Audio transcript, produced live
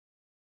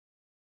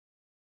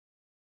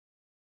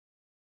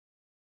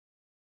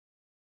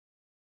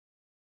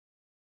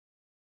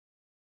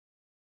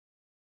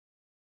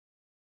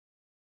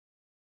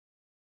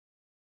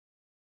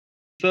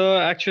So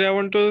actually, I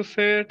want to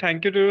say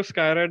thank you to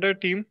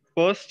Skyrider team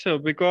first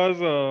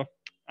because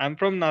I'm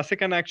from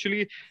Nasik and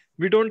actually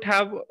we don't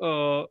have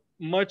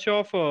much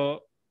of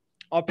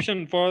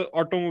option for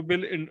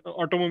automobile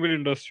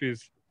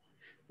industries.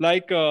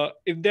 Like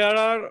if there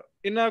are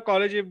in a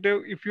college,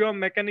 if you are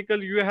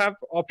mechanical, you have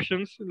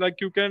options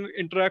like you can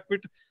interact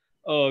with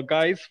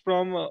guys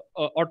from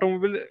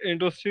automobile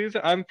industries.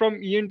 I'm from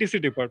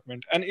ENTC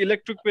department, and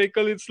electric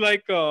vehicle.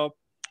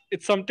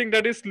 It's something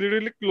that is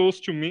literally close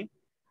to me.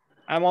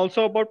 I'm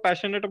also about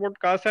passionate about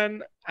cars,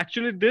 and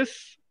actually,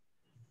 this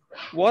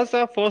was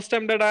the first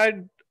time that I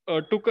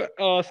took a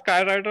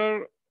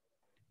Skyrider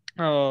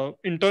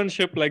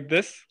internship like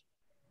this,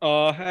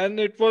 and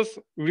it was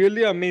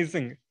really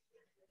amazing.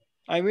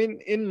 I mean,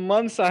 in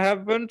months, I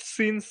haven't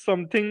seen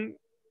something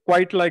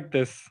quite like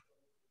this.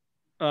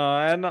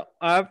 And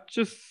I have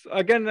just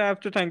again, I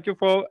have to thank you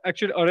for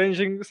actually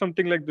arranging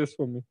something like this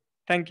for me.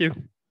 Thank you.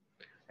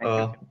 Thank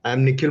you.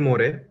 I'm Nikhil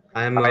More.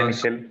 Hi,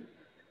 Nikhil.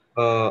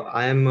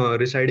 I am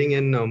residing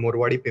in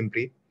Morwadi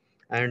Pimpri,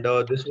 and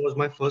this was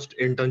my first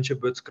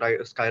internship with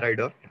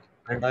Skyrider.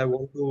 And I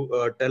want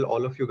to tell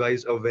all of you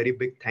guys a very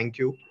big thank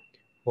you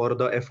for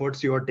the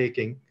efforts you are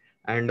taking,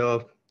 and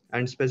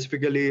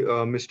specifically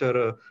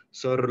Mr.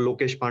 Sir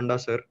Lokesh Panda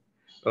sir,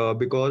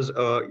 because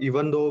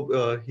even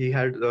though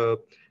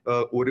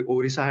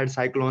Orissa had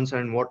cyclones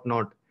and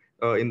whatnot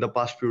in the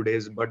past few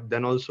days, but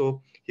then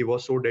also he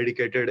was so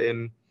dedicated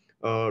in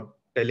uh,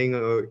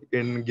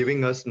 in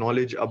giving us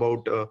knowledge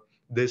about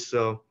this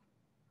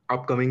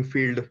upcoming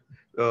field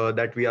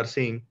that we are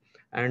seeing.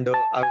 And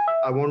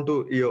I want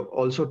to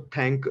also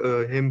thank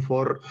him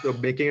for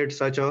making it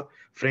such a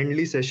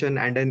friendly session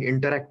and an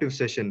interactive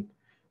session.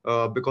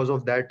 Because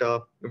of that,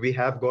 we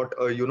have got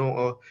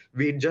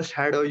we just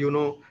had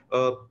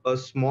a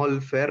small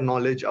fair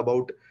knowledge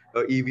about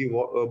EV,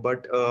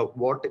 but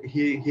what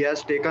he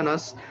has taken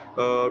us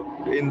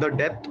in the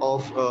depth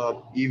of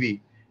EV,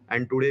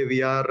 and today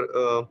we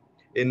are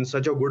in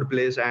such a good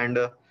place, and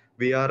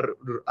we are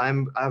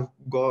I've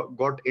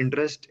got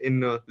interest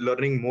in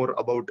learning more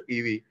about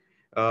EV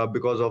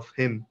because of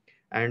him.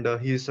 And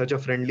he's such a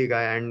friendly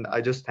guy, and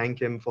I just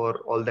thank him for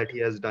all that he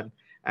has done.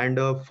 And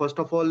first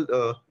of all,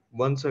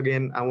 once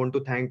again, I want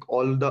to thank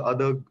all the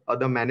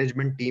other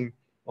management team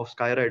of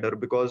Skyrider,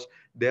 because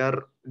they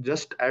are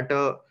just at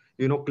a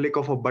click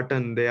of a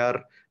button. They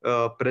are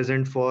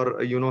present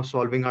for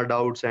solving our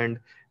doubts and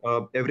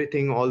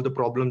everything, all the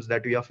problems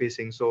that we are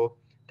facing. So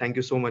thank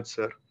you so much,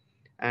 sir.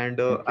 And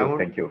Thank you.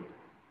 Thank you.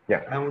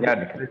 Yeah. I want Yeah,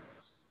 to Nikhil. say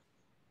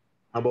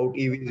about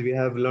EVs. We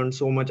have learned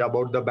so much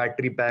about the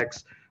battery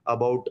packs,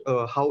 about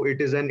how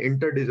it is an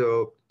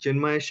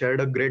Chinmay shared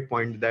a great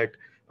point that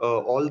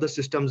all the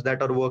systems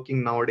that are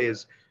working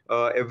nowadays,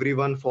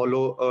 everyone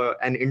follow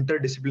an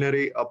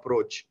interdisciplinary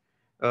approach,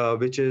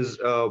 which is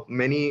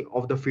many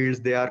of the fields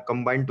they are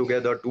combined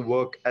together to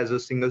work as a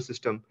single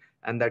system,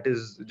 and that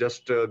is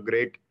just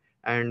great.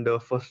 And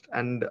first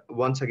and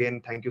once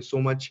again, thank you so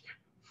much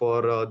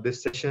for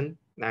this session,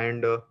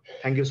 and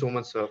thank you so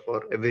much, sir,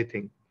 for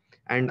everything.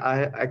 And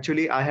I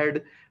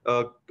had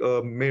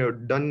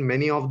done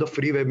many of the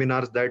free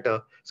webinars that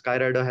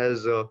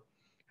Skyrider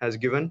has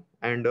given.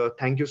 And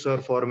thank you, sir,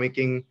 for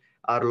making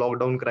our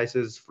lockdown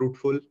crisis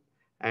fruitful.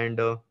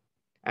 And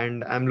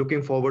I'm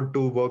looking forward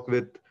to work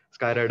with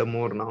Skyrider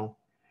more now.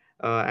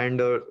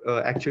 And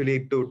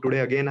actually, today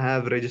again, I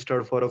have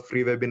registered for a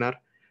free webinar.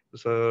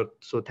 So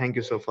thank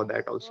you, sir, for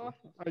that also.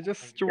 I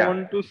just Yeah.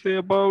 want to say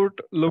about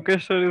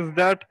Lokesh sir is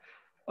that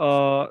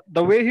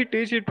the way he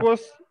teach it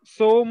was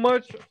so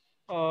much,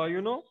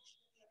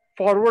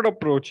 forward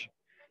approach.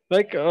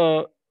 Like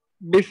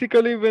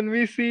basically, when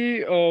we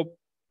see a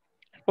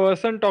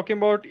person talking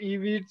about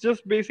EV, it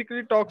just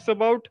basically talks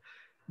about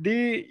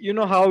the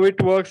how it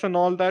works and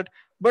all that.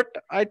 But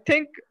I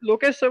think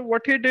Lokesh sir,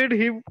 what he did,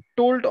 he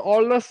told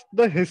all us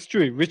the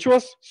history, which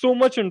was so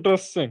much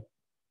interesting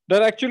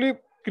that actually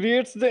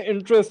creates the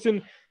interest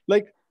in,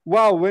 like,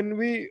 wow, when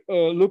we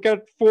look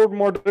at Ford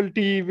Model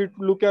T, we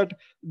look at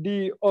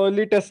the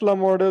early Tesla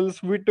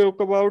models, we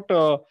talk about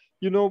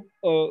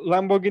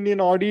Lamborghini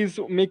and Audis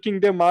making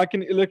their mark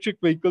in electric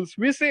vehicles.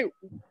 We say,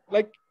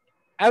 like,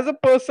 as a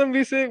person,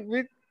 we say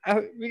we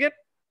get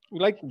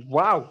like,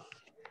 wow,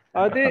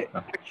 are they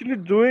actually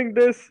doing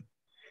this?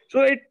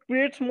 So it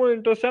creates more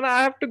interest, and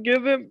I have to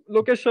give him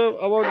Lokesh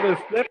about this,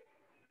 that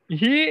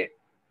he,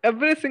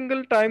 every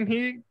single time,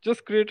 he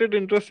just created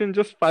interest in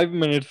just 5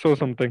 minutes or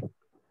something.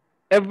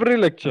 Every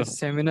lecture. This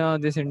seminar,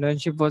 this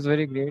internship was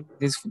very great.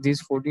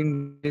 These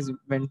 14 days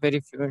went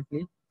very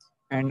fluently,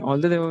 and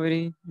although there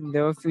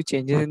were few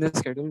changes in the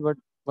schedule,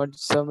 but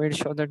sir made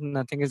sure that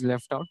nothing is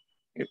left out.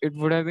 It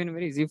would have been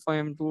very easy for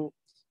him to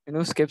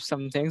skip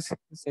some things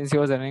since he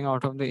was running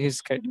out of his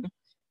schedule,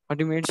 but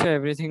he made sure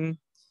everything.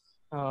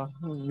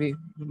 We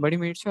but he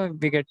made sure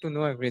we get to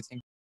know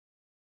everything.